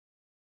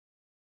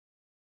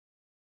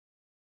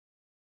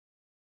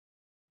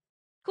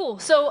Cool.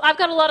 So I've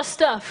got a lot of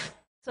stuff.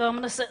 So I'm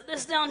going to set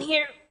this down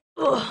here.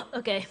 Ugh,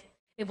 okay.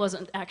 It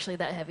wasn't actually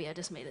that heavy. I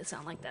just made it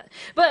sound like that.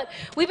 But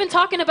we've been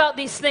talking about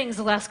these things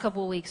the last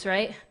couple of weeks,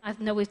 right? I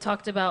know we've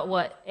talked about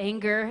what?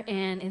 Anger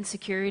and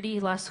insecurity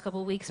the last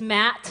couple of weeks.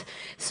 Matt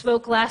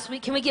spoke last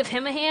week. Can we give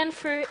him a hand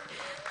for?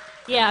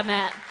 Yeah,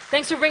 Matt.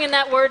 Thanks for bringing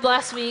that word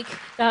last week.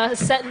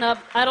 Setting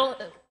up. I don't.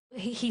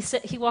 He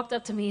said he walked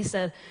up to me. He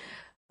said,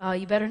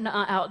 "You better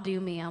not outdo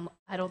me.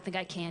 I don't think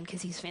I can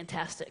because he's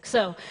fantastic."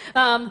 So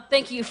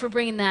thank you for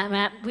bringing that,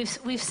 Matt.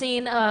 We've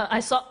seen.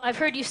 I've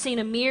heard you've seen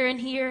a mirror in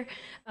here,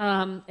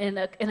 and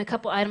a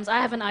couple items.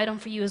 I have an item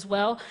for you as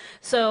well.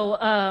 So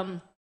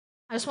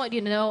I just want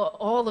you to know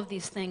all of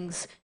these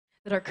things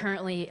that are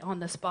currently on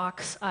this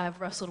box.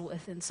 I've wrestled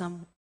with in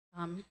some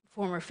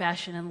form or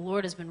fashion, and the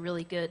Lord has been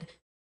really good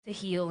to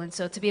heal. And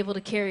so to be able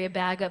to carry a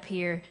bag up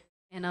here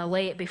and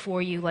lay it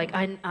before you, like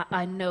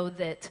I know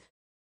that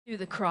through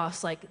the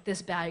cross, like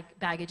this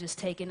baggage is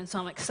taken, and so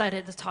I'm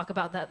excited to talk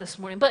about that this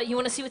morning. But you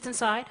want to see what's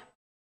inside?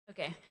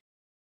 Okay.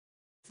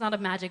 It's not a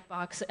magic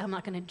box. I'm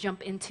not going to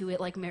jump into it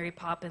like Mary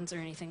Poppins or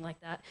anything like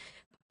that.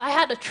 I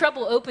had a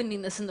trouble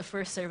opening this in the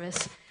first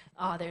service.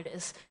 Oh, there it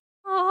is.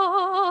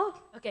 Oh,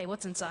 okay,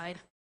 what's inside?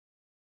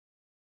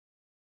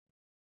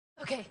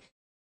 Okay,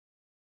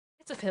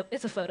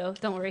 it's a photo.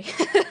 Don't worry,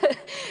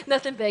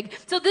 nothing big.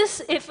 So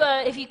this,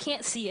 if you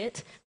can't see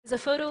it, is a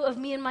photo of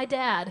me and my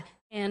dad,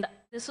 and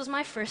this was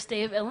my first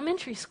day of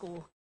elementary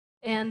school.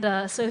 And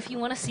so if you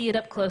want to see it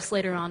up close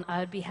later on,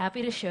 I'd be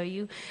happy to show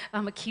you.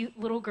 I'm a cute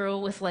little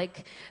girl with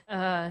like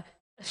a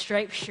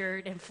striped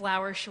shirt and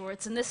flower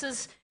shorts, and this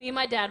is me and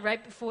my dad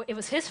right before it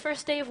was his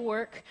first day of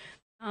work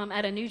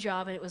at a new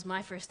job, and it was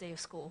my first day of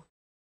school.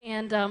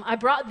 And I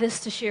brought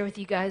this to share with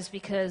you guys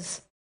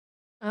because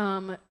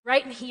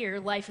right in here,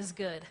 life is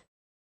good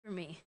for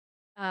me.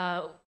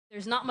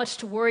 There's not much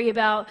to worry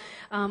about.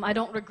 I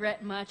don't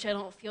regret much. I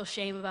don't feel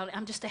shame about it.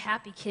 I'm just a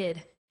happy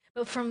kid.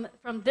 But from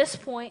this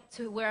point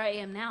to where I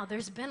am now,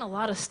 there's been a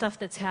lot of stuff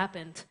that's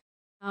happened,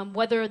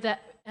 whether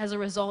that as a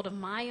result of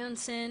my own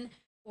sin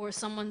or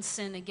someone's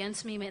sin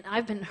against me. Man,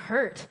 I've been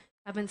hurt.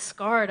 I've been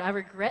scarred. I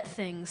regret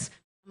things.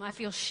 I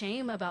feel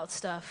shame about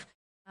stuff.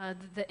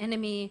 The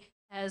enemy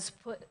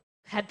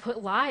had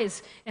put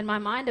lies in my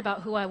mind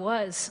about who I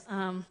was.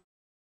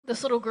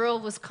 This little girl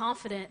was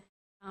confident,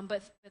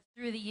 but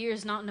through the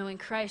years, not knowing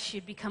Christ,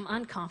 she'd become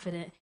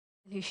unconfident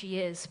in who she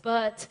is.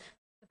 But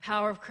the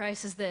power of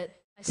Christ is that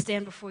I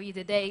stand before you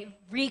today,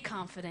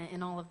 re-confident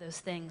in all of those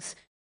things.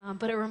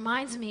 But it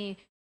reminds me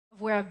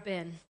of where I've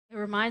been. It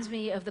reminds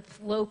me of the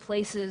low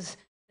places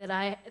that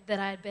I had been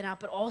at,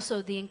 but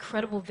also the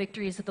incredible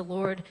victories that the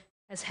Lord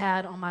has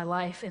had on my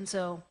life. And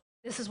so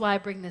this is why I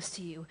bring this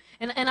to you.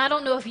 And I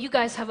don't know if you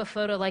guys have a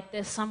photo like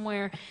this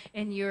somewhere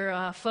in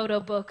your photo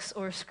books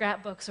or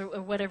scrapbooks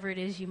or whatever it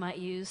is you might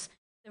use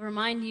that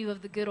remind you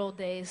of the good old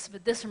days.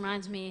 But this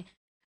reminds me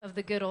of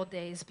the good old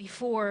days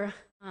before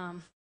I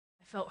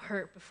felt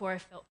hurt, before I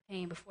felt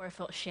pain, before I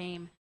felt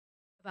shame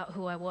about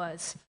who I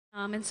was.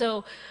 And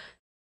so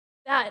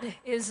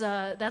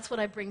that's what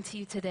I bring to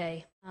you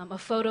today, a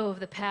photo of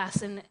the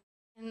past. And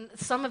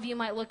some of you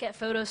might look at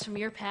photos from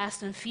your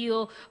past and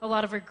feel a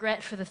lot of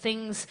regret for the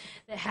things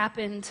that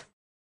happened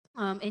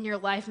in your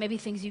life, maybe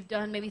things you've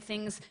done, maybe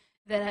things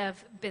that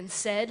have been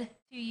said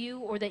to you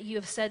or that you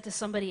have said to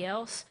somebody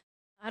else.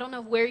 I don't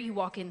know where you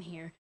walk in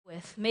here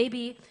with.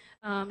 Maybe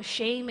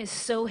shame is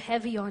so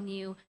heavy on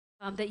you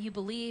that you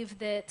believe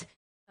that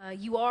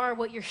you are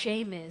what your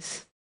shame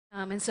is.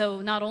 And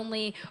so not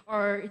only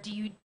are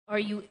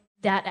you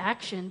that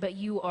action, but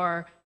you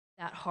are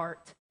that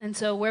heart. And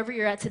so wherever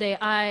you're at today,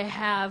 I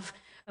have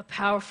a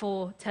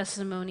powerful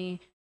testimony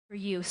for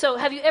you. So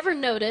have you ever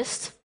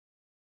noticed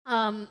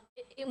when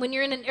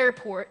you're in an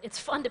airport, it's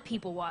fun to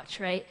people watch,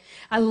 right?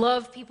 I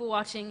love people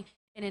watching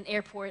in an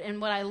airport.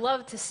 And what I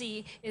love to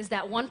see is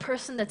that one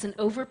person that's an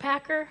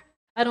overpacker.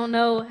 I don't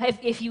know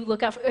if you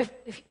look out for,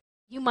 if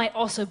you might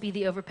also be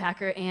the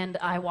overpacker, and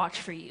I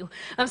watch for you.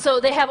 So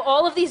they have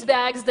all of these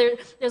bags.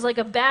 There's like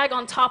a bag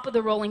on top of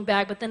the rolling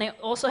bag, but then they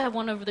also have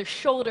one over their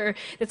shoulder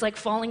that's like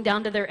falling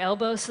down to their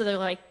elbows, so they're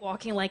like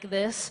walking like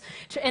this.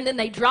 And then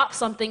they drop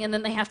something, and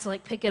then they have to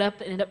like pick it up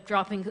and end up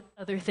dropping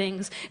other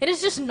things. It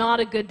is just not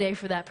a good day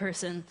for that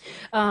person.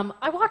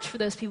 I watch for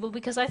those people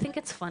because I think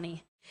it's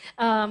funny.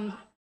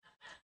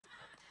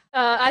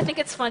 I think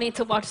it's funny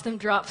to watch them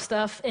drop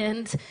stuff,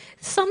 and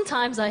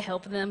sometimes I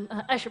help them.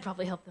 I should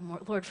probably help them more.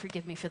 Lord,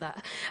 forgive me for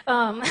that.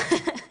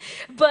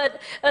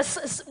 But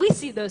we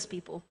see those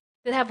people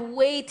that have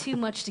way too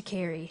much to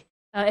carry,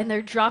 and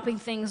they're dropping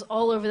things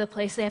all over the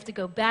place. They have to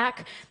go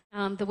back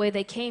the way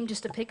they came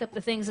just to pick up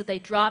the things that they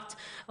dropped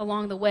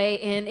along the way.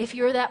 And if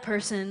you're that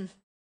person,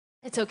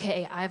 it's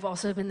okay. I've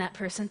also been that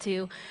person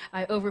too.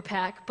 I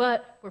overpack,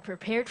 but we're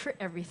prepared for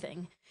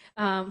everything.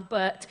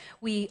 But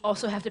we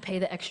also have to pay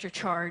the extra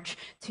charge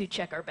to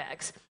check our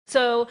bags.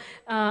 So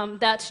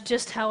that's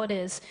just how it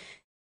is.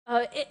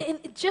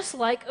 Just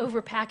like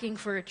overpacking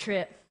for a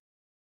trip,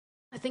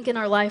 I think in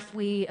our life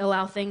we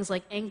allow things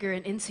like anger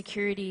and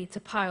insecurity to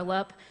pile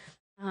up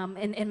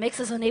and makes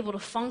us unable to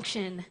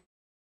function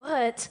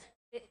but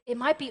it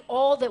might be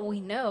all that we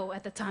know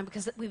at the time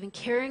because we've been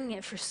carrying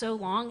it for so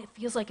long. It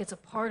feels like it's a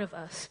part of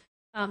us.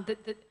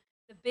 The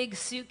big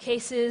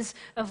suitcases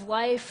of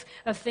life,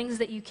 of things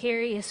that you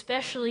carry,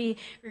 especially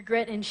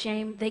regret and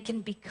shame, they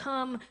can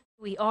become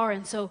who we are.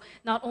 And so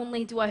not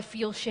only do I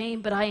feel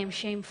shame, but I am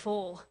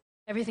shameful.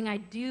 Everything I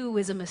do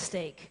is a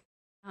mistake.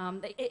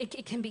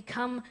 It can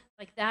become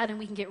like that, and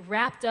we can get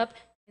wrapped up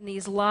in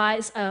these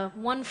lies.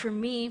 One for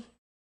me,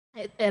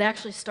 it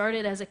actually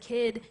started as a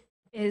kid,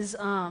 is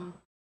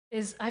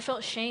I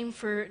felt shame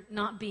for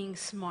not being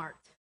smart,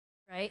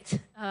 right?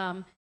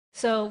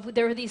 So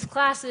there were these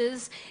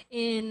classes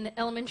in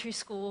elementary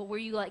school where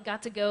you like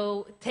got to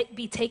go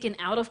be taken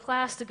out of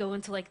class to go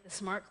into like the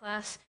smart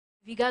class.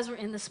 If you guys were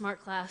in the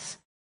smart class,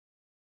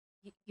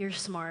 you're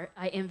smart.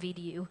 I envied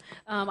you.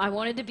 I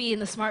wanted to be in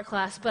the smart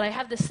class, but I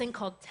have this thing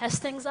called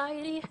test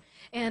anxiety,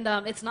 and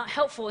it's not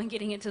helpful in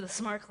getting into the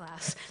smart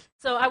class.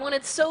 So I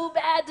wanted so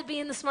bad to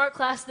be in the smart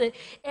class that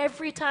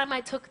every time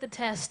I took the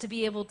test to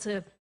be able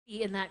to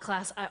be in that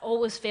class, I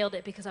always failed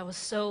it because I was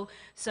so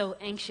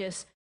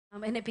anxious.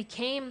 And it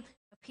became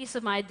a piece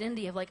of my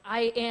identity of like,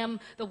 I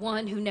am the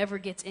one who never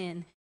gets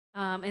in.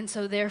 And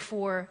so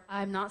therefore,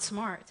 I'm not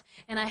smart.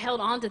 And I held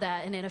on to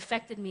that, and it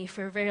affected me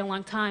for a very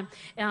long time.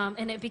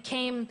 And it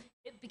became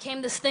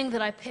this thing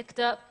that I picked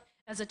up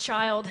as a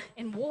child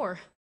and wore.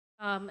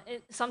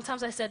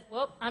 Sometimes I said,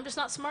 well, I'm just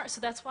not smart, so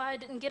that's why I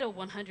didn't get a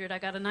 100. I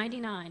got a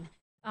 99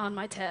 on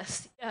my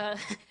test.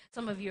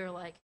 Some of you are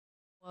like,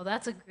 well,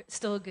 that's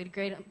still a good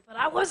grade, but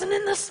I wasn't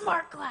in the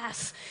smart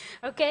class,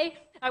 okay?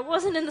 I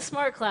wasn't in the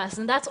smart class,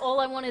 and that's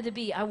all I wanted to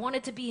be. I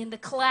wanted to be in the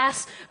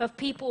class of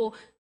people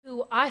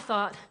who I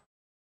thought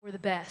were the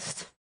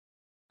best.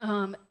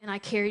 And I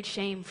carried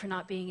shame for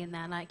not being in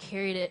that, and I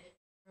carried it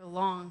for a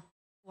long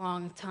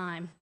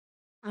time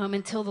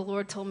until the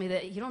Lord told me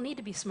that you don't need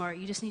to be smart,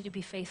 you just need to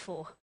be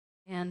faithful.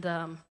 And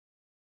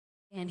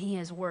He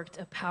has worked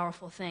a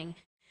powerful thing.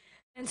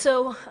 And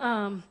so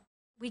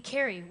we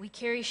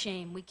carry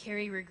shame, we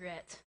carry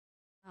regret.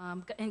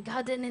 And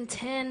God didn't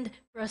intend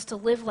for us to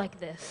live like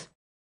this,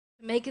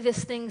 to make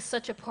this thing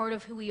such a part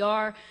of who we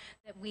are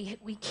that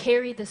we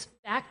carry this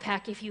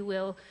backpack, if you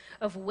will,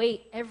 of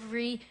weight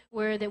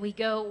everywhere that we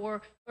go,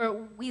 or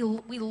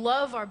we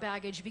love our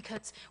baggage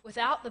because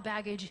without the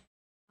baggage,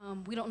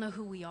 we don't know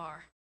who we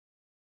are.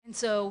 And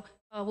so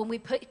when we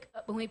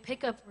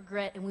pick up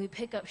regret and when we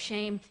pick up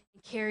shame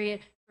and carry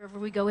it wherever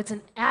we go, it's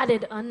an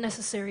added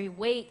unnecessary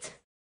weight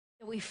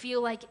that we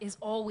feel like is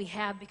all we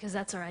have because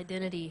that's our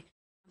identity.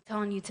 I'm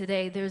telling you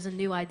today, there's a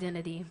new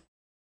identity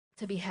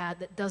to be had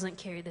that doesn't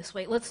carry this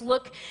weight. Let's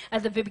look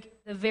at the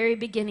very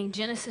beginning,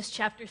 Genesis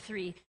chapter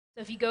 3.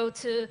 So if you go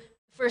to the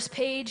first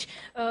page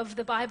of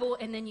the Bible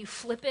and then you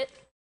flip it,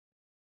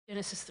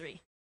 Genesis 3.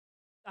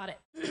 Got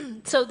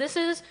it. So this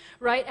is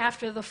right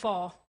after the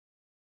fall,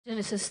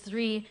 Genesis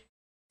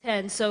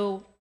 3:10.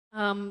 So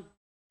Adam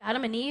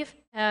and Eve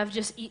have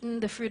just eaten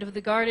the fruit of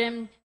the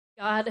garden.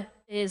 God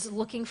is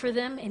looking for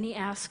them, and He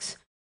asks,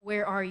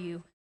 "Where are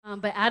you?"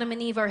 But Adam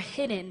and Eve are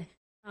hidden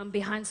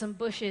behind some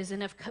bushes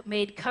and have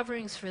made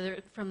coverings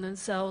from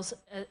themselves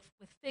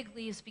with fig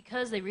leaves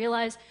because they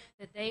realize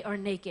that they are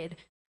naked,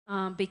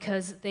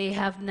 because they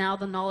have now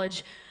the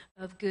knowledge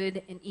of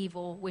good and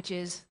evil, which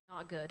is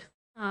not good.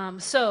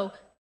 So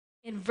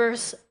in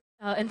verse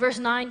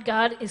 9,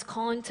 God is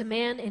calling to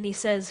man, and He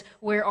says,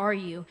 "Where are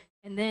you?"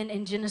 And then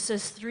in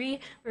Genesis 3,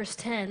 verse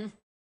 10,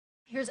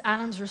 here's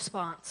Adam's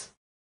response.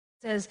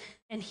 It says,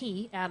 "And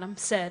he, Adam,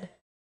 said,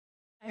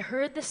 I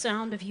heard the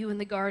sound of you in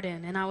the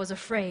garden, and I was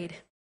afraid,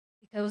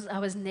 because I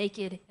was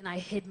naked and I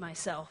hid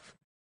myself."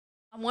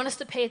 I want us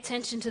to pay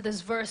attention to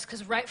this verse,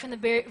 because right from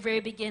the very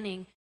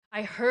beginning,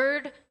 I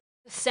heard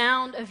the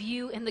sound of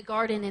you in the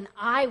garden, and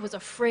I was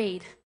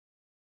afraid.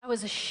 I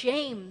was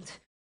ashamed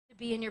to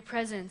be in your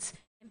presence,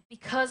 and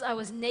because I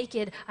was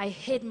naked, I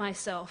hid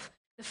myself.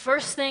 The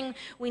first thing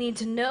we need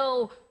to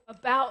know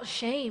about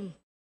shame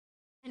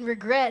and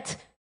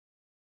regret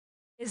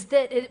is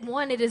that,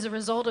 one, it is a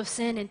result of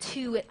sin, and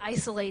two, it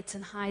isolates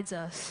and hides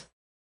us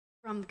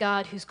from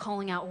God who's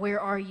calling out,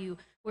 "Where are you?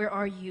 Where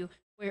are you?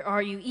 Where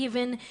are you?"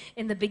 Even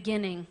in the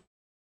beginning,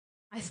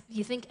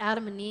 you think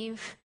Adam and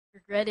Eve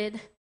regretted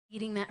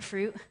eating that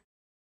fruit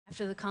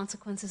after the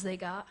consequences they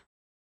got?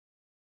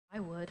 I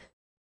would.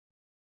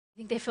 You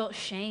think they felt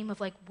shame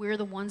of like, we're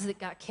the ones that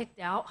got kicked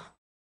out?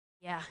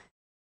 Yeah,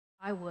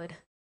 I would.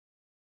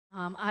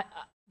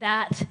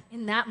 That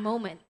in that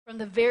moment, from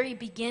the very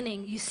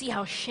beginning, you see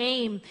how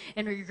shame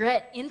and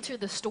regret enter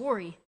the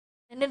story.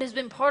 And it has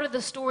been part of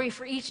the story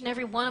for each and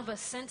every one of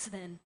us since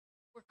then.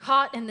 We're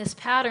caught in this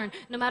pattern,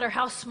 no matter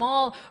how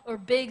small or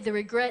big the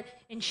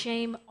regret and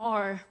shame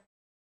are.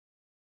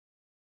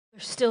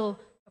 They're still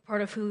a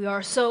part of who we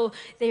are. So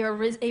they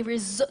are a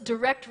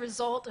direct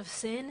result of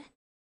sin.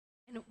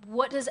 And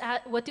what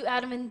do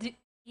Adam and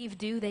Eve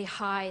do? They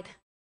hide.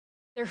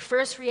 Their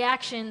first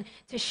reaction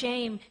to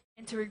shame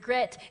and to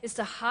regret is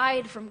to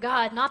hide from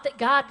God. Not that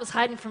God was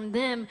hiding from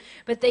them,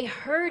 but they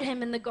heard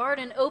Him in the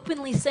garden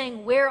openly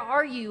saying, "Where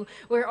are you?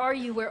 Where are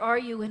you? Where are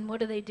you?" And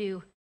what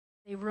do?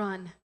 They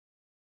run.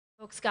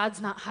 Folks, God's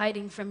not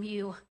hiding from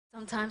you.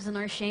 Sometimes in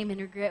our shame and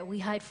regret, we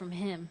hide from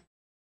him.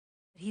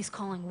 But he's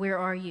calling, where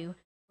are you?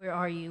 Where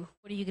are you?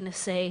 What are you going to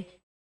say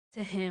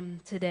to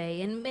him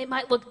today? And it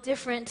might look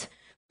different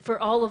for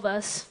all of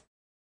us,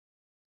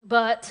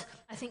 but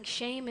I think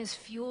shame is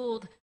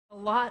fueled a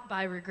lot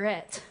by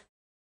regret.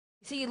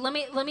 See, let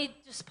me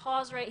just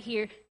pause right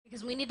here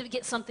because we need to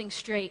get something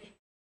straight.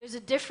 There's a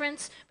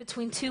difference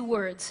between two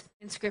words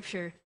in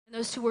Scripture, and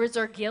those two words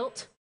are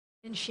guilt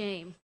and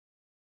shame.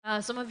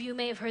 Some of you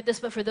may have heard this,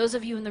 but for those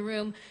of you in the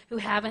room who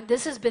haven't,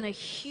 this has been a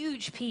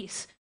huge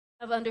piece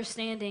of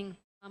understanding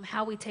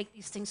how we take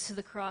these things to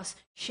the cross.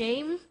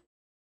 Shame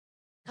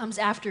comes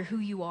after who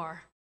you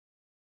are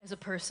as a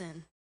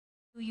person,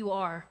 who you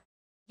are.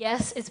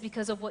 Yes, it's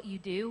because of what you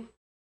do.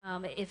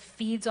 It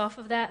feeds off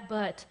of that,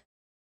 but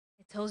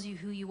it tells you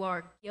who you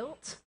are.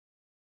 Guilt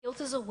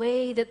is a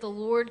way that the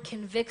Lord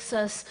convicts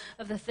us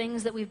of the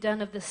things that we've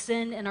done, of the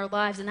sin in our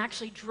lives, and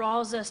actually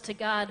draws us to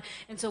God.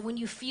 And so when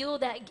you feel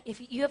that, if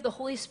you have the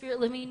Holy Spirit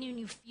living in you and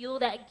you feel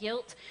that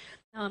guilt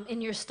in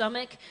your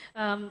stomach,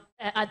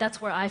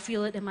 that's where I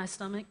feel it in my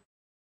stomach,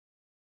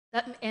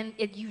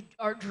 you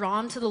are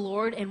drawn to the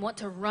Lord and want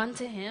to run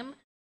to him,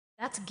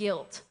 that's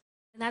guilt.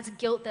 And that's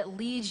guilt that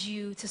leads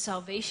you to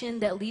salvation,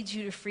 that leads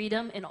you to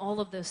freedom, and all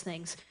of those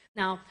things.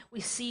 Now,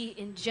 we see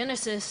in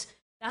Genesis,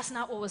 that's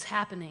not what was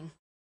happening.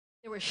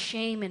 There was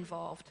shame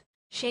involved.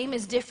 Shame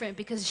is different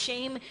because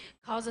shame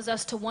causes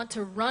us to want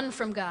to run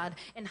from God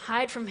and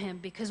hide from him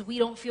because we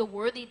don't feel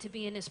worthy to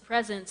be in his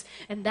presence,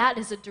 and that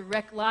is a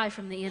direct lie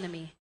from the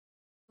enemy.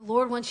 The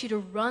Lord wants you to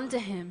run to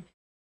him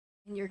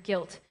in your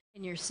guilt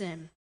and your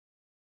sin.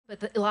 But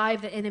the lie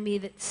of the enemy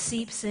that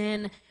seeps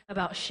in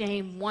about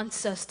shame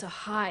wants us to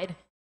hide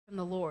from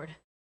the Lord.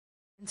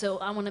 And so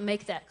I want to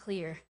make that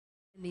clear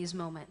in these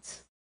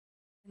moments.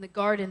 In the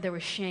garden, there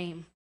was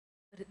shame.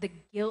 But the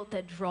guilt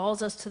that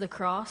draws us to the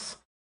cross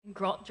and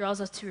draws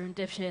us to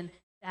redemption,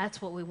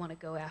 that's what we want to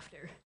go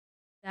after.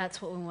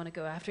 That's what we want to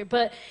go after.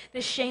 But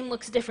this shame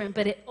looks different,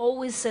 but it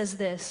always says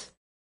this.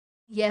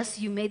 Yes,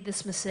 you made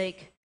this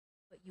mistake,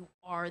 but you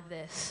are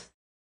this.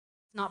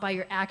 It's not by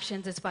your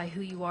actions, it's by who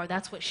you are.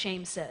 That's what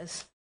shame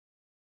says.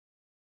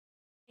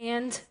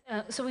 And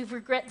so we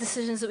regret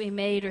decisions that we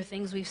made or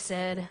things we've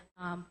said,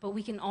 but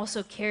we can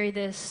also carry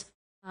this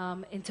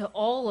into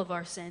all of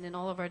our sin and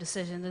all of our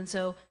decisions. And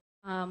so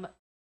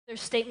there's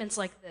statements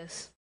like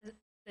this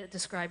that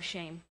describe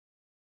shame.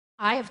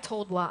 I have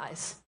told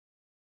lies.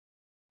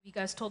 Have you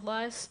guys told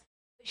lies?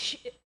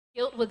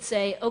 Guilt would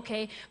say,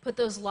 okay, put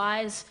those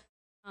lies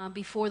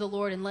before the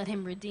Lord and let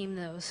him redeem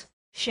those.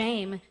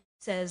 Shame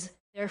says,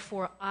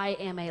 therefore, I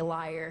am a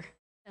liar.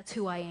 That's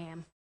who I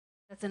am.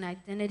 That's an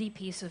identity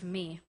piece of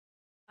me.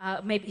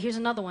 Maybe here's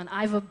another one.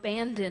 I've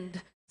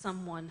abandoned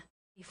someone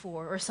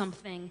before or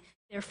something.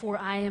 Therefore,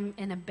 I am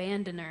an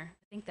abandoner.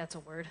 I think that's a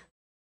word.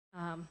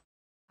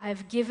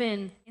 I've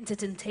given into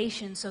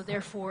temptation, so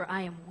therefore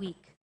I am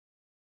weak.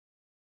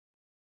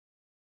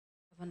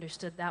 I've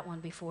understood that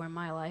one before in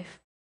my life.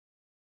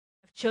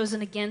 I've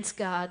chosen against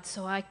God,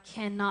 so I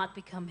cannot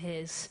become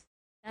his.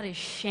 That is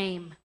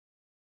shame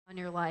on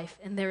your life,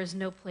 and there is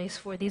no place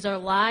for it. These are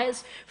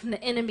lies from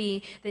the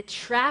enemy that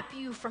trap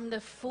you from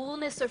the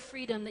fullness of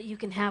freedom that you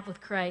can have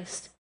with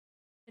Christ.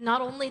 And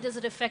not only does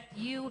it affect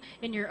you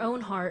in your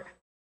own heart,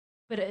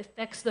 but it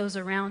affects those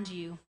around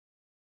you,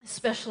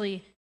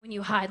 especially when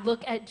you hide.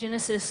 Look at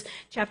Genesis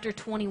chapter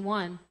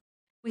 21.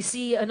 We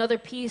see another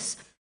piece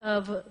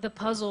of the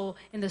puzzle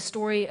in the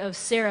story of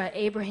Sarah,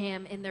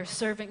 Abraham, and their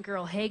servant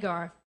girl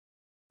Hagar.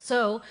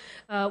 So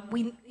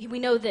we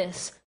know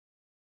this.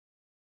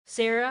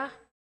 Sarah,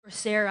 or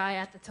Sarai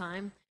at the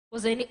time,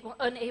 was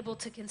unable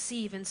to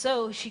conceive. And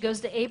so she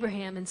goes to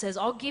Abraham and says,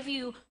 I'll give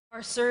you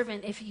our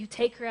servant if you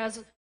take her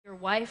as your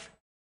wife,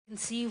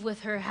 conceive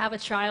with her, have a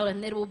child,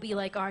 and it will be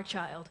like our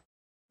child.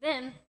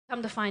 Then,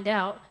 come to find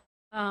out,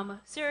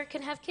 Sarah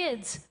can have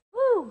kids.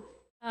 Woo!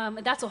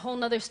 That's a whole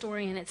nother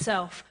story in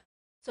itself.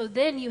 So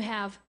then you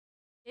have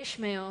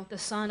Ishmael, the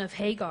son of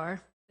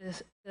Hagar,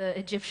 the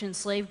Egyptian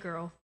slave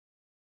girl.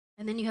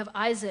 And then you have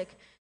Isaac,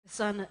 the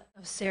son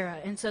of Sarah.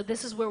 And so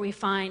this is where we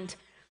find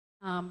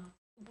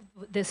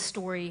this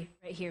story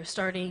right here,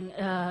 starting,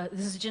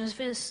 this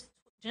is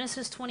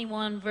Genesis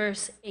 21,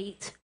 verse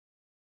 8.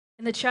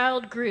 And the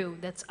child grew,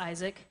 that's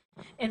Isaac,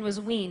 and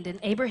was weaned. And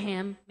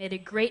Abraham made a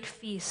great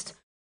feast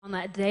on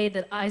that day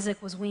that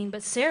Isaac was weaned.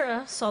 But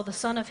Sarah saw the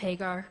son of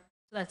Hagar,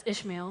 so that's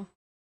Ishmael,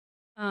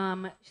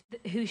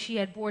 who she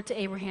had bore to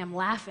Abraham,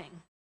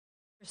 laughing.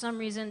 For some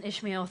reason,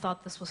 Ishmael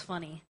thought this was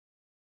funny.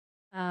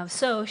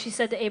 So she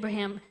said to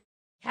Abraham,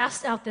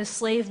 cast out this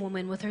slave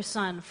woman with her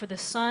son, for the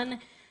son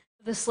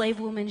of the slave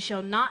woman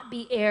shall not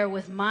be heir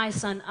with my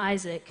son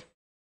Isaac.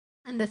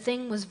 And the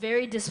thing was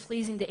very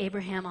displeasing to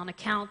Abraham on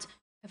account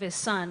of his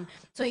son.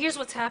 So here's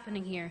what's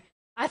happening here.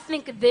 I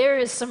think there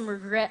is some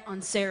regret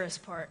on Sarah's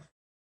part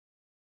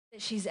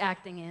that she's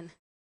acting in.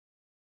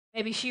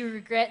 Maybe she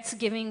regrets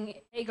giving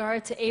Hagar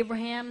to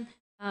Abraham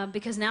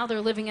because now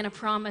they're living in a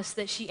promise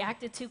that she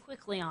acted too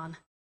quickly on.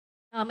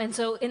 And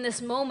so in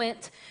this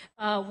moment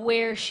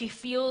where she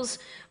feels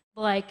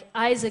like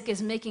Isaac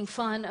is making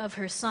fun of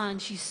her son.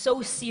 She's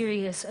so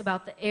serious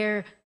about the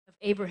heir of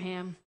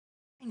Abraham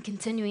and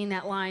continuing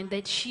that line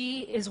that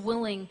she is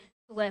willing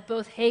to let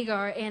both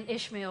Hagar and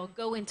Ishmael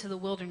go into the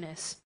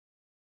wilderness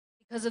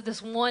because of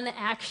this one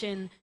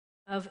action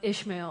of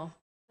Ishmael.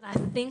 But I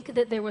think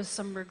that there was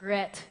some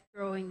regret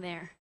growing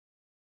there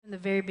in the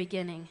very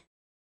beginning.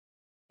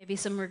 Maybe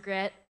some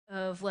regret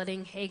of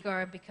letting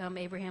Hagar become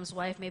Abraham's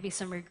wife, maybe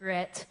some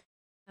regret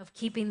of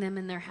keeping them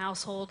in their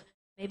household,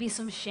 maybe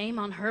some shame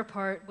on her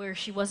part where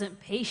she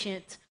wasn't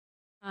patient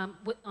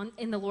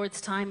in the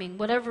Lord's timing.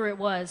 Whatever it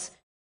was,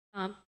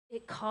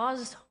 it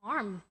caused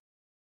harm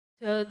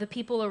to the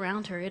people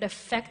around her. It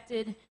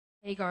affected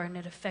Hagar and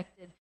it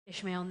affected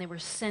Ishmael, and they were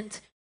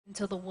sent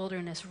into the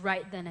wilderness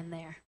right then and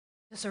there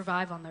to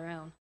survive on their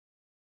own.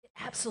 It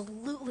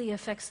absolutely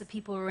affects the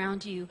people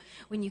around you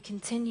when you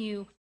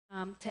continue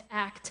to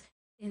act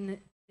in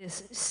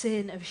this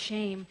sin of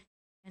shame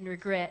and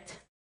regret.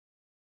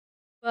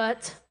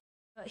 But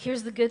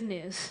here's the good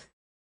news.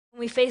 When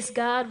we face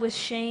God with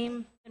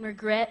shame and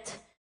regret,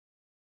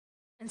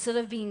 instead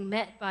of being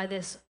met by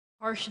this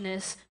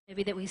harshness,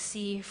 maybe that we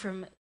see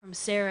from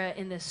Sarah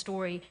in this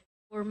story,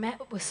 we're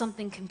met with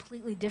something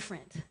completely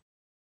different.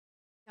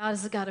 God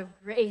is a God of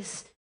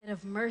grace and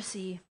of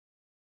mercy.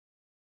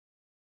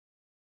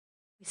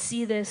 We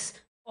see this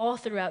all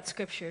throughout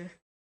Scripture.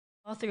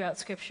 All throughout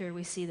Scripture,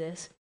 we see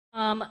this.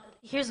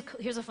 Here's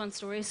a fun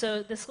story.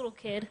 So this little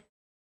kid,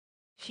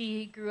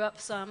 she grew up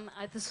some.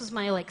 This was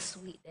my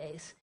sweet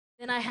days.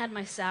 Then I had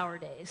my sour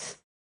days.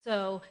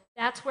 So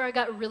that's where I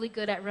got really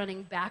good at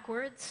running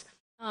backwards.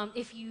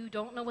 If you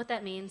don't know what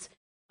that means,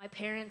 my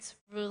parents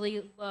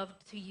really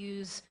loved to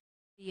use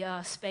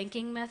the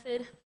spanking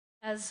method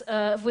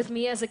with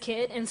me as a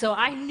kid, and so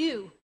I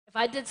knew if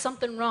I did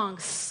something wrong,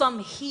 some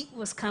heat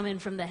was coming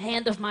from the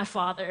hand of my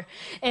father,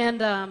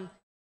 and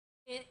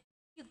he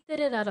did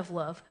it out of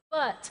love.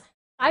 But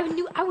I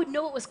knew I would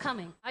know it was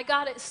coming. I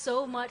got it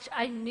so much.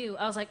 I knew.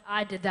 I was like,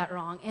 I did that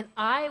wrong, and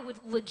I would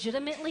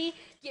legitimately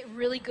get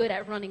really good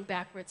at running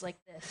backwards like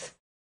this.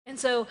 And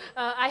so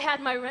I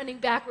had my running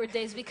backward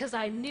days because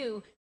I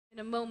knew in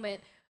a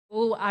moment,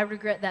 oh, I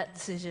regret that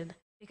decision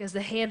because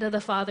the hand of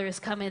the Father is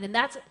coming. And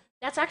that's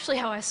actually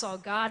how I saw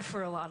God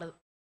for a lot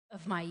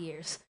of my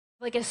years.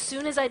 Like as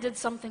soon as I did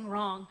something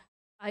wrong,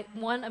 I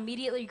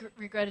immediately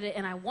regretted it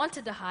and I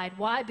wanted to hide.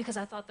 Why? Because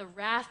I thought the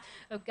wrath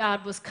of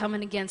God was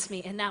coming against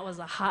me, and that was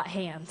a hot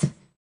hand.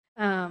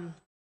 And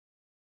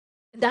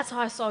that's how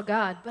I saw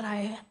God. But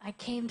I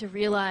came to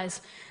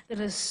realize that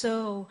it is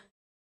so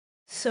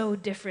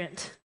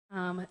different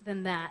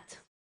than that.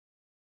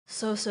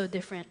 So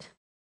different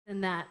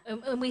than that.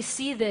 And we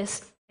see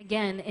this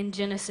again in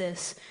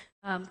Genesis.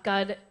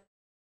 God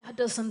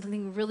does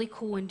something really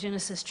cool in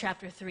Genesis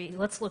chapter 3.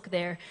 Let's look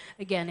there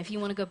again. If you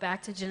want to go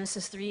back to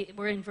Genesis 3,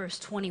 we're in verse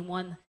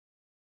 21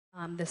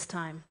 this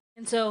time.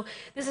 And so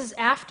this is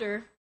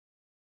after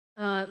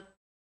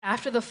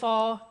the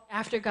fall,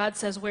 after God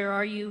says, "Where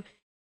are you?"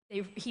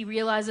 He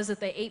realizes that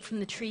they ate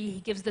from the tree. He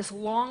gives this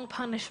long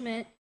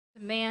punishment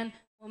to man,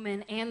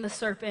 woman, and the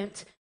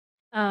serpent.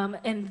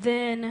 And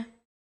then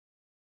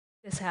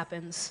this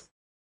happens.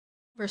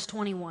 Verse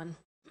 21.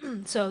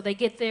 So they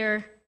get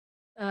their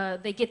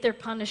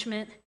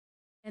punishment,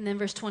 and then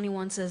verse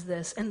 21 says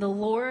this: "And the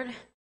Lord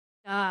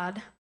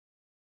God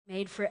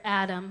made for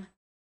Adam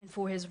and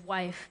for his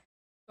wife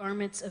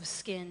garments of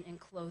skin and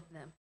clothed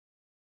them."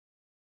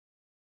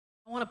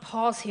 I want to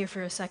pause here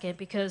for a second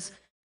because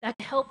they're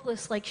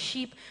helpless like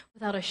sheep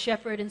without a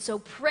shepherd, and so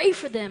pray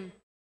for them.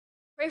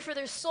 Pray for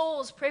their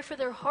souls, pray for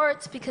their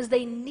hearts, because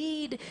they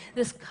need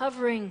this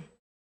covering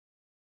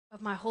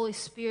of my Holy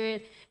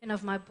Spirit and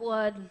of my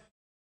blood.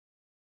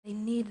 They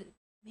need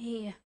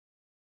me.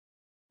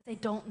 They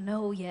don't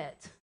know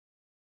yet.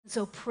 And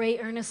so pray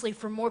earnestly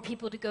for more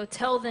people to go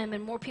tell them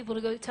and more people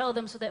to go tell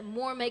them so that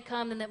more may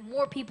come and that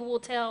more people will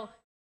tell,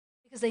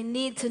 because they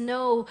need to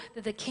know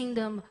that the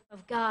kingdom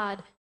of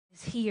God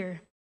is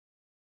here.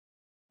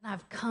 And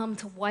I've come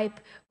to wipe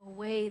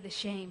away the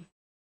shame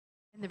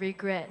and the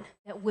regret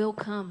that will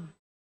come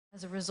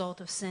as a result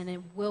of sin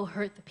and will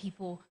hurt the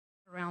people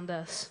around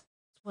us.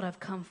 That's what I've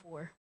come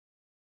for.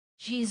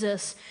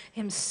 Jesus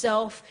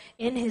himself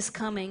in his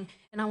coming,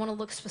 and I want to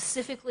look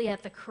specifically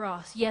at the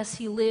cross. Yes,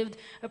 he lived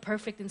a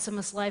perfect and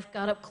sinless life,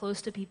 got up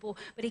close to people,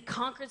 but he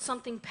conquered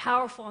something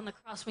powerful on the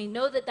cross. We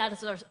know that that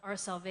is our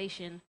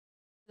salvation.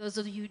 Those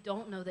of you who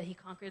don't know that he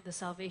conquered your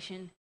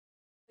salvation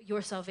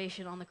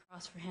on the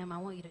cross for him, I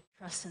want you to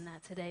trust in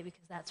that today,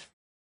 because that's free.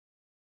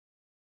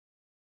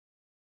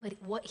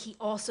 But what he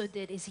also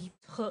did is he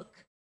took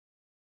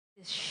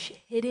this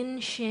hidden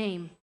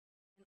shame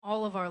in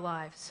all of our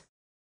lives.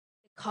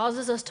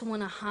 Causes us to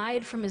want to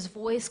hide from his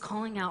voice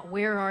calling out,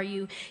 "Where are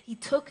you?" He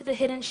took the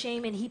hidden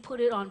shame and he put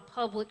it on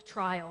public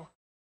trial.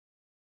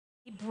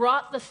 He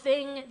brought the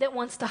thing that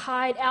wants to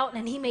hide out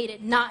and he made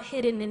it not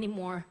hidden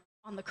anymore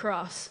on the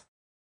cross.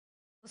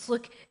 Let's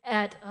look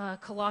at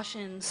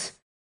Colossians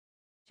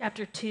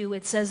chapter 2.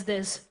 It says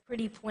this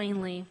pretty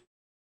plainly.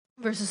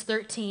 Verses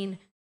 13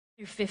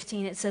 through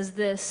 15, it says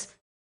this: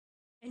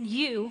 "And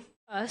you,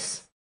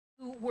 us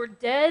who were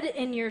dead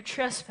in your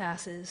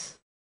trespasses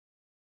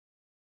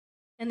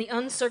and the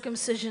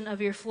uncircumcision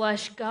of your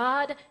flesh,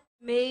 God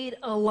made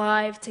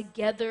alive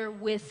together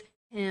with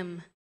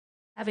him,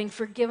 having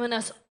forgiven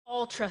us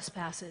all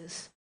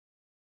trespasses.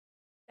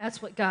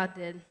 That's what God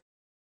did.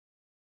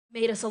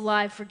 Made us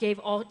alive, forgave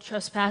all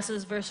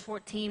trespasses. Verse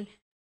 14.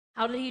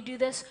 How did he do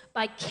this?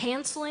 By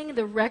canceling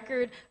the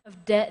record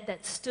of debt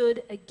that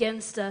stood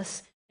against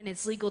us and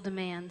its legal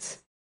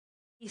demands.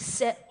 He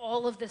set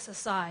all of this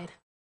aside.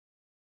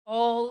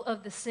 All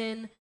of the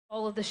sin,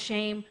 all of the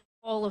shame,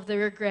 all of the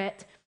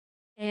regret.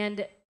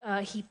 And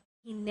he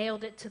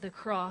nailed it to the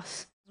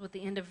cross, is what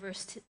the end of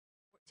verse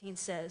 14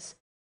 says.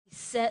 He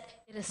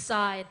set it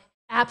aside,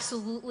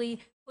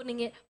 absolutely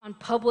putting it on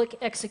public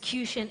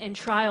execution and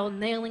trial,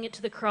 nailing it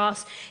to the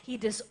cross. He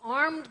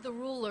disarmed the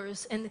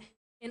rulers, and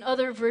in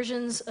other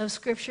versions of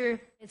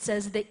Scripture, it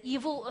says the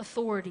evil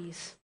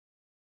authorities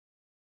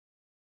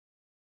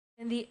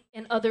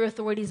and other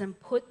authorities, and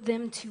put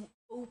them to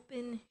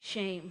open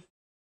shame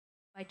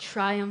by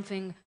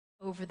triumphing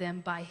over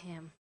them by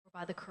him, or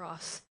by the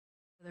cross,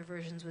 other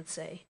versions would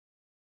say.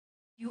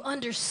 You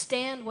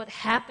understand what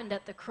happened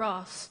at the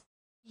cross.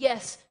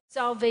 Yes,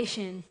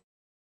 salvation.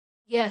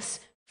 Yes,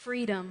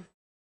 freedom.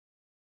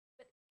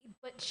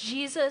 But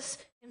Jesus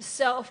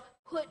himself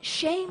put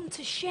shame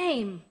to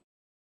shame.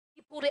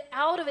 He pulled it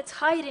out of its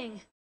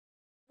hiding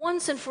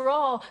once and for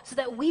all, so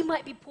that we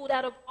might be pulled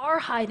out of our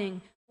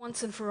hiding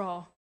once and for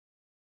all.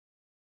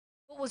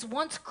 What was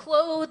once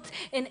clothed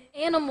in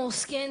animal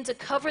skin to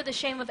cover the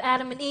shame of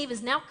Adam and Eve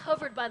is now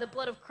covered by the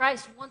blood of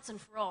Christ once and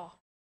for all.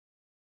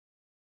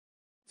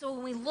 So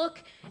when we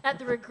look at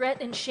the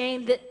regret and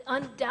shame that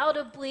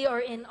undoubtedly are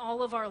in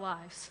all of our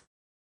lives,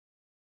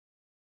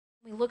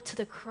 we look to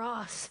the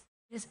cross.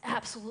 It is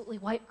absolutely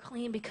wiped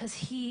clean because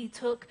he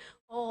took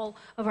all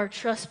of our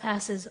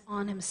trespasses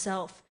on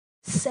himself,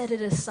 set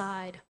it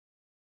aside,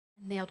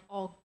 and nailed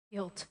all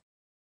guilt,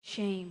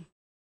 shame,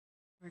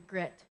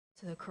 regret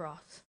to the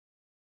cross,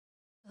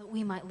 so that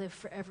we might live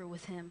forever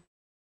with him.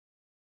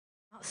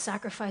 Not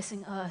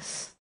sacrificing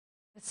us,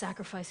 but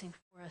sacrificing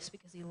for us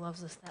because he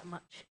loves us that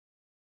much.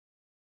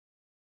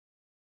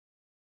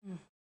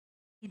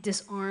 He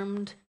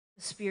disarmed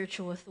the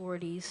spiritual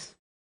authorities.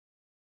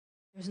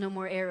 There's no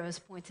more arrows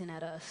pointing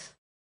at us.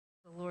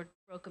 The Lord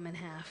broke them in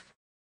half.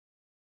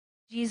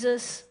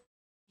 Jesus,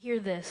 hear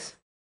this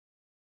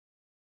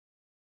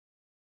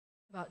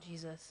about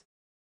Jesus.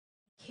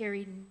 He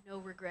carried no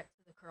regret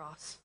to the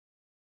cross.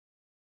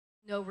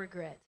 No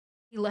regret.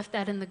 He left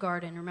that in the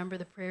garden. Remember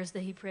the prayers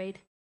that he prayed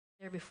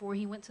there before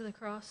he went to the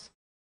cross?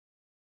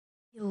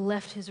 He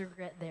left his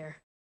regret there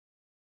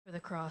for the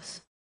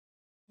cross.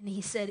 And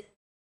he said,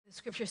 the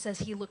scripture says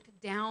he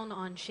looked down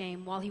on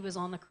shame while he was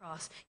on the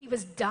cross. He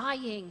was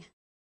dying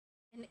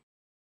and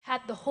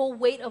had the whole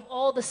weight of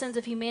all the sins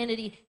of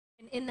humanity.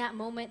 And in that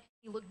moment,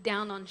 he looked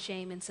down on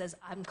shame and says,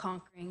 I'm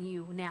conquering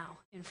you now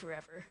and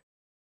forever.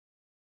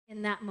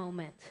 In that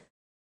moment,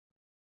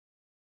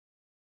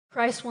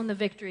 Christ won the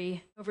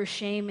victory over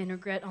shame and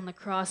regret on the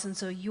cross. And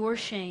so your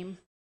shame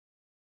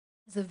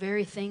is the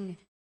very thing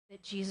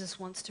that Jesus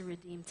wants to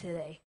redeem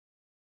today.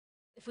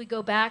 If we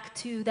go back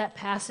to that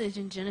passage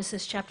in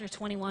Genesis chapter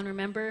 21,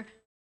 remember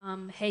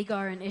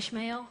Hagar and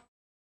Ishmael?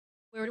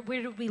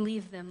 Where did we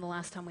leave them the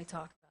last time we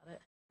talked about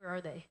it? Where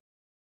are they?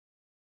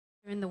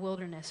 They're in the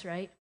wilderness,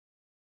 right?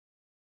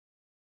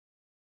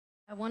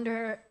 I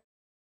wonder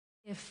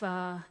if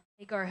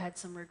Hagar had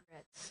some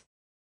regrets.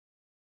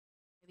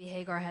 Maybe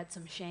Hagar had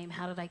some shame.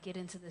 How did I get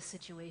into this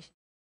situation?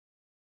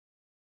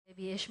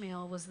 Maybe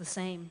Ishmael was the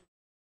same.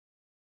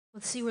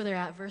 Let's see where they're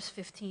at. Verse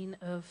 15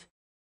 of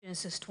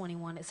Genesis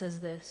 21, it says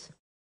this.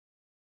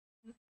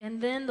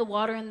 And then the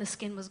water in the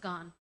skin was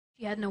gone.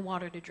 She had no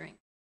water to drink.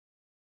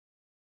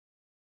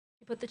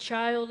 She put the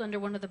child under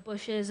one of the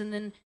bushes, and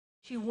then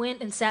she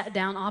went and sat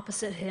down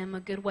opposite him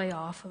a good way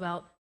off,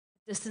 about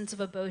the distance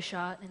of a bow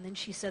shot, and then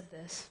she said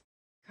this,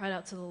 cried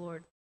out to the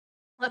Lord,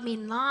 let me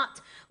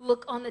not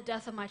look on the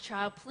death of my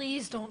child.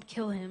 Please don't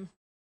kill him.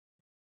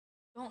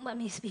 Don't let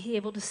me be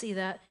able to see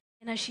that.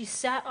 And as she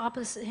sat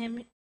opposite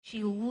him,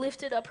 she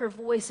lifted up her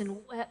voice and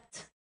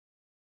wept.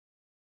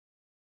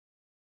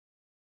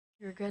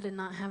 She regretted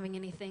not having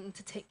anything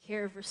to take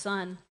care of her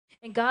son.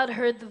 And God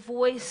heard the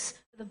voice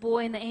of the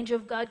boy, and the angel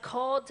of God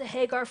called to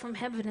Hagar from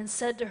heaven and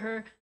said to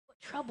her, what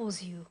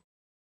troubles you,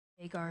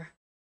 Hagar?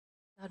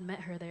 God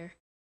met her there.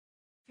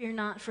 Fear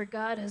not, for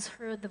God has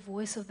heard the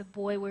voice of the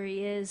boy where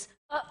he is.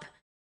 Up,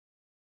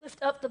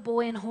 lift up the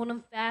boy and hold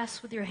him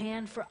fast with your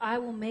hand, for I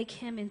will make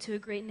him into a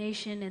great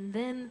nation. And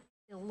then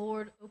the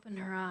Lord opened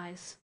her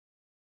eyes.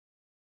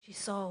 She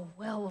saw a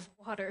well of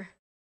water.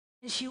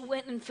 And she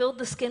went and filled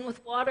the skin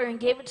with water and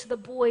gave it to the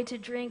boy to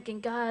drink.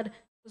 And God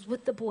was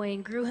with the boy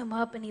and grew him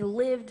up. And he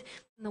lived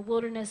in the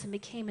wilderness and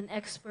became an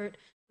expert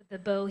with the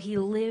bow. He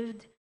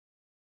lived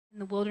in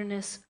the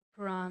wilderness of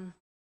Paran.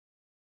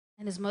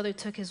 And his mother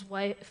took a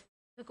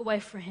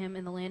wife for him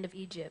in the land of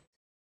Egypt.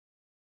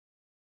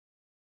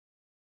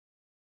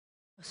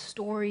 A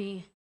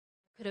story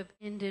could have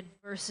ended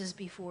verses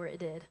before it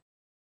did.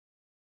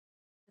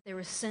 They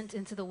were sent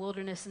into the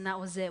wilderness, and that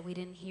was it. We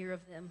didn't hear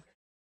of them.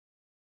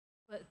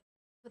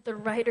 But the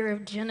writer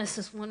of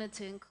Genesis wanted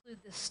to include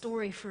this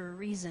story for a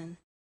reason.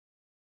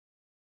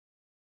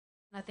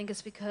 And I think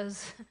it's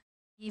because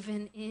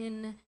even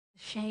in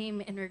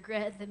shame and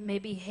regret that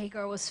maybe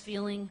Hagar was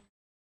feeling,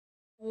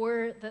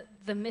 or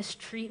the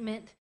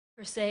mistreatment,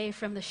 per se,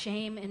 from the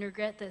shame and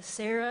regret that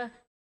Sarah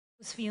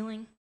was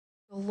feeling,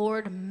 the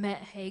Lord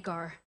met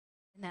Hagar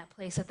in that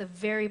place at the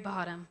very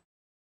bottom,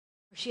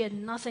 where she had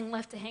nothing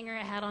left to hang her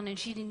hat on and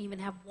she didn't even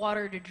have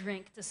water to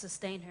drink to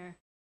sustain her.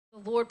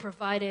 The Lord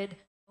provided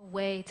a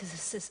way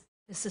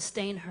to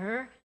sustain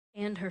her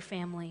and her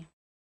family.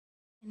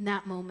 In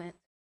that moment,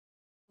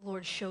 the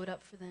Lord showed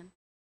up for them.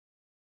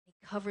 He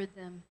covered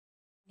them.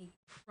 And he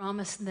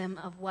promised them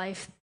of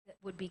life that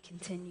would be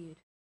continued.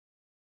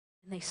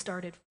 And they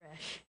started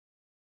fresh.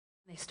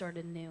 And they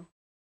started new.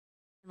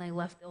 And they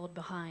left the old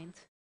behind.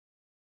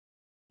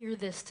 Hear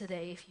this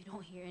today if you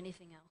don't hear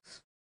anything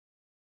else.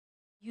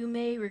 You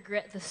may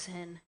regret the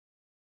sin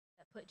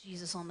that put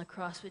Jesus on the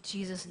cross, but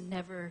Jesus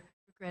never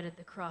regretted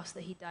the cross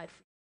that he died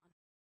for you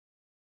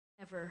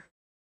on. Ever.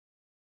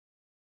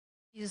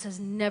 Jesus has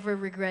never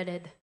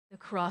regretted the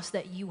cross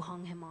that you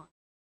hung him on,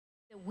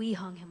 that we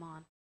hung him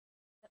on,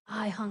 that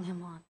I hung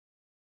him on,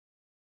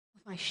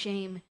 with my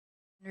shame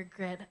and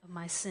regret of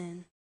my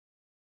sin.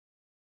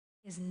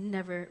 He has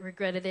never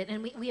regretted it.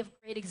 And we have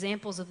great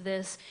examples of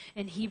this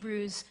in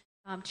Hebrews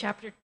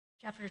chapter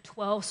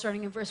 12,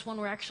 starting in verse 1.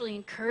 We're actually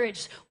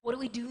encouraged. What do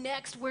we do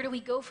next? Where do we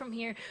go from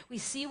here? We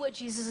see what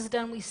Jesus has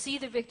done. We see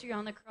the victory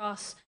on the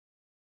cross.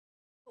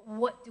 But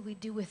what do we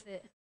do with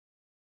it?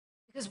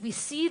 Because we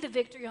see the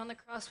victory on the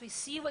cross. We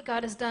see what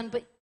God has done,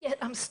 but yet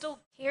I'm still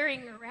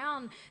carrying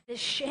around this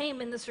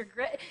shame and this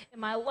regret in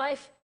my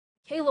life.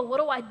 Kayla, what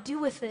do I do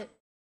with it?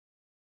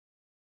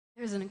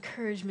 There's an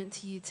encouragement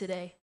to you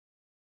today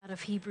out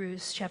of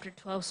Hebrews chapter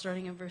 12,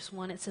 starting in verse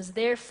 1. It says,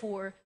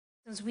 therefore,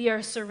 since we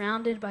are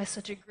surrounded by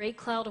such a great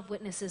cloud of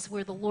witnesses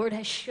where the Lord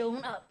has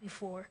shown up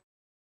before,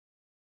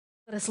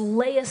 let us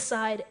lay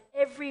aside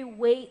every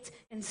weight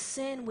and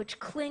sin which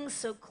clings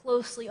so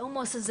closely,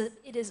 almost as if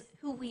it is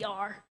who we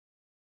are.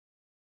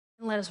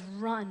 And let us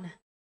run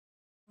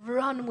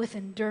with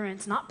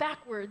endurance, not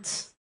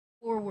backwards,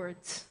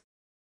 forwards,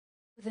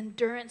 with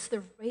endurance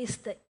the race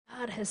that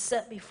God has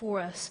set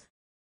before us.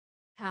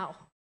 How?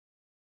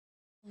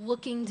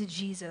 Looking to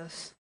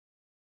Jesus,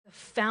 the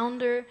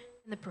founder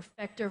and the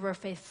perfecter of our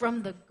faith.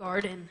 From the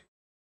garden,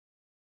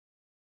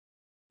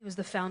 he was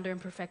the founder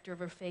and perfecter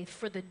of our faith.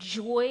 For the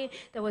joy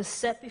that was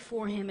set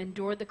before him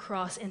endured the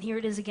cross, and here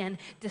it is again,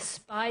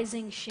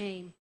 despising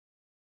shame,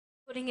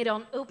 putting it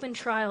on open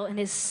trial, and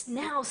is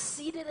now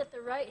seated at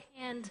the right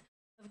hand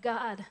of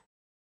God.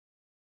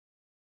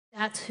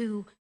 That's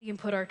who we can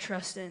put our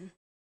trust in.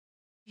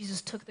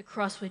 Jesus took the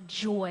cross with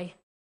joy,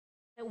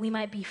 that we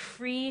might be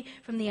free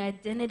from the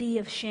identity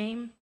of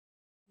shame.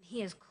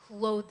 He has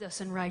clothed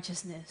us in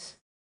righteousness.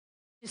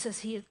 Just as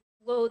he had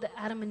clothed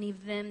Adam and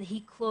Eve then,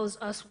 he clothes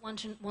us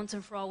once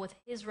and for all with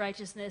his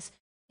righteousness,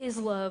 his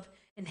love,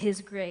 and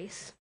his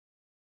grace.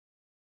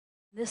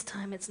 This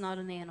time it's not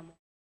an animal.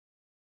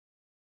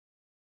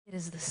 It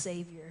is the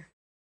Savior.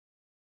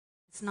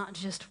 It's not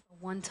just a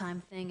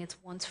one-time thing, it's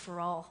once for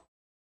all.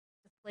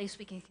 It's a place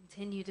we can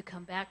continue to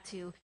come back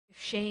to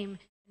if shame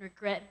and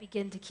regret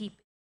begin to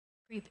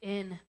creep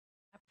in.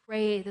 I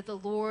pray that the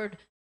Lord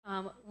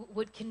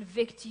would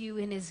convict you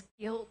in his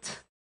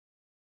guilt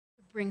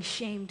to bring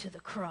shame to the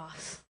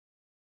cross.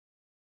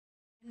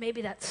 And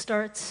maybe that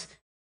starts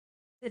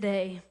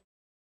today.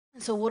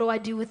 And so what do I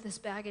do with this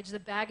baggage? The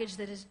baggage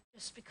that has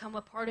just become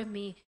a part of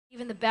me,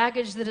 even the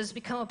baggage that has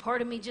become a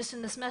part of me just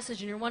in this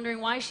message. And you're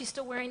wondering, why is she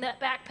still wearing that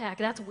backpack?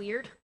 That's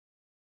weird.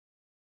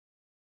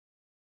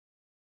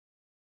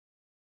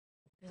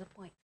 There's a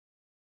point.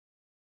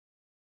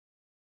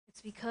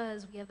 It's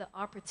because we have the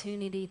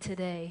opportunity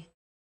today,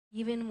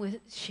 even with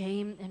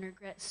shame and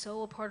regret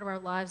so a part of our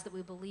lives that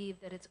we believe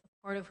that it's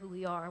a part of who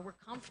we are. We're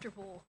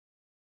comfortable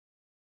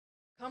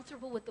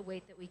with the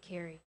weight that we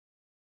carry.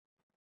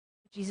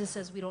 Jesus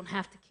says we don't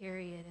have to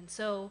carry it. And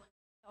so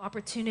the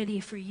opportunity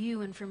for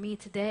you and for me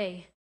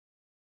today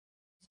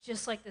is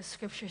just like the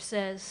scripture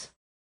says,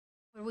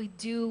 what do we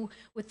do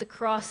with the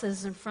cross that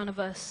is in front of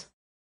us?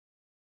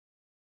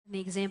 In the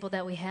example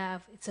that we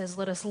have, it says,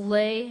 let us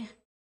lay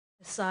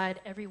aside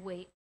every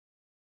weight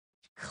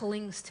which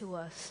clings to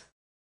us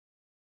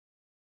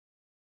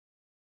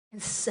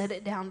and set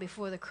it down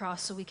before the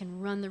cross so we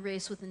can run the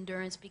race with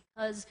endurance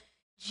because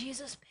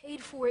Jesus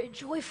paid for it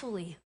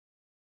joyfully.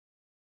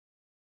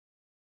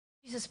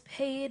 Jesus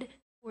paid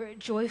for it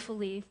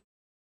joyfully.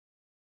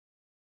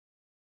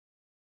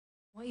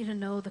 I want you to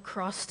know the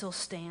cross still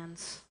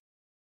stands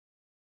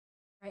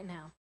right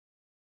now,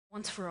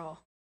 once for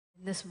all,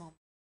 in this moment.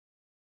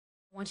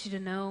 I want you to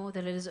know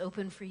that it is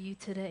open for you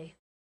today.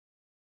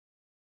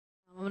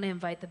 I'm going to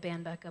invite the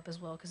band back up as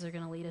well because they're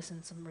going to lead us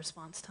in some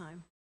response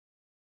time.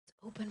 It's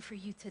open for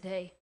you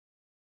today.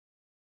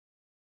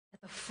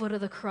 At the foot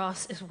of the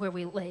cross is where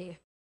we lay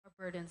our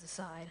burdens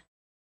aside.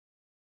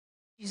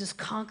 Jesus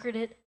conquered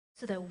it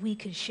so that we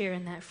could share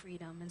in that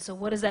freedom. And so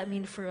what does that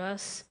mean for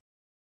us?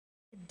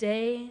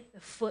 Today, the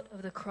foot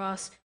of the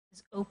cross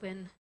is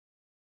open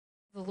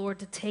for the Lord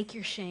to take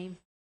your shame,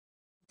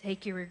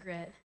 take your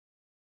regret,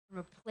 and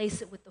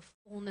replace it with the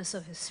fullness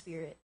of his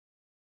Spirit.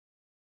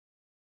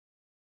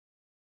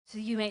 So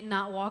you may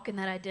not walk in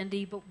that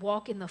identity, but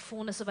walk in the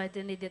fullness of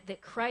identity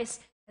that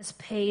Christ has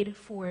paid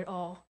for it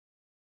all.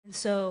 And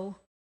so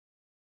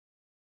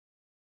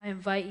I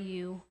invite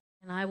you,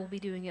 and I will be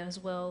doing it as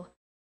well,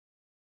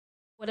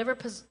 whatever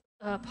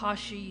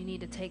posture you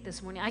need to take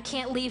this morning. I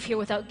can't leave here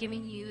without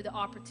giving you the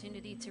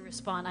opportunity to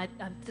respond.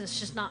 That's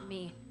just not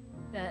me.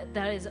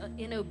 That is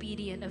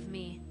inobedient of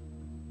me.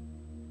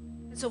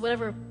 And so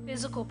whatever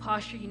physical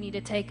posture you need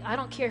to take, I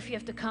don't care if you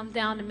have to come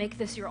down and make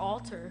this your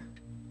altar.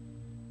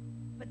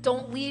 But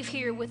don't leave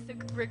here with the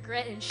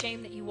regret and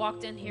shame that you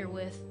walked in here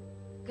with,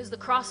 because the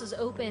cross is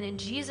open and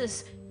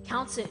Jesus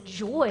counts it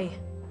joy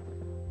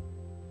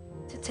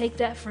to take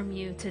that from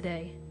you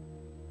today.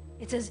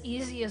 It's as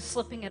easy as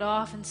slipping it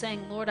off and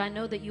saying, Lord, I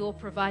know that you will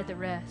provide the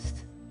rest.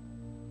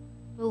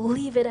 But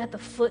leave it at the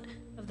foot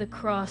of the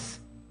cross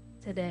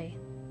today.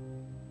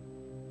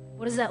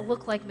 What does that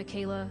look like,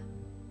 Michaela?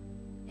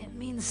 It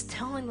means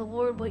telling the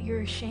Lord what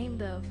you're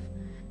ashamed of.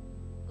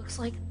 It looks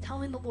like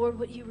telling the Lord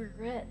what you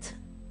regret.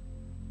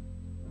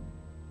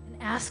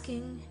 And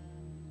asking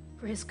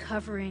for his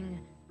covering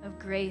of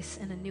grace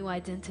and a new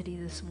identity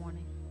this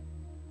morning.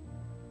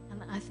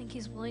 And I think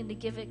he's willing to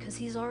give it because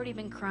he's already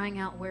been crying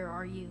out, where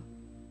are you?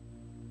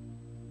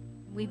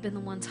 We've been the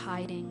ones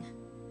hiding.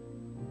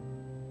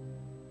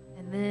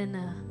 And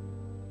then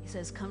he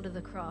says, come to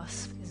the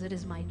cross, because it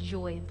is my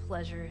joy and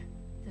pleasure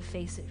to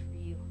face it for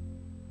you.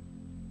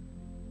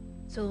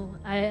 So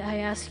I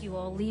ask you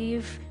all,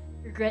 leave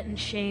regret and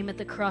shame at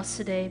the cross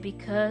today,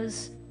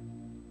 because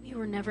we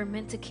were never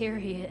meant to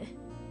carry it.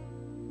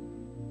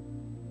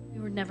 We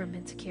were never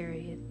meant to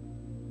carry it.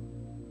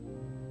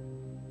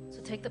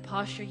 So take the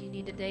posture you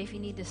need today. If you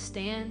need to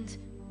stand,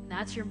 and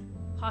that's your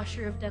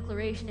posture of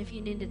declaration. If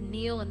you need to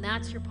kneel, and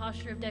that's your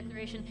posture of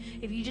declaration.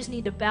 If you just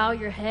need to bow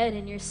your head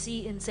in your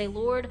seat and say,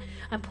 Lord,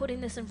 I'm putting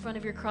this in front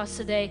of your cross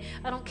today.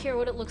 I don't care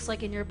what it looks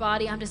like in your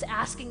body. I'm just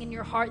asking in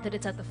your heart that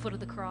it's at the foot of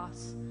the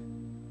cross.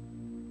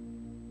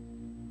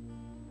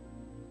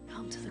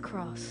 Come to the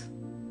cross.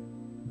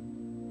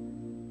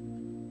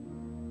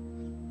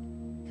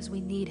 Because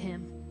we need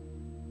him.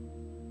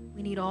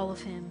 We need all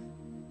of him.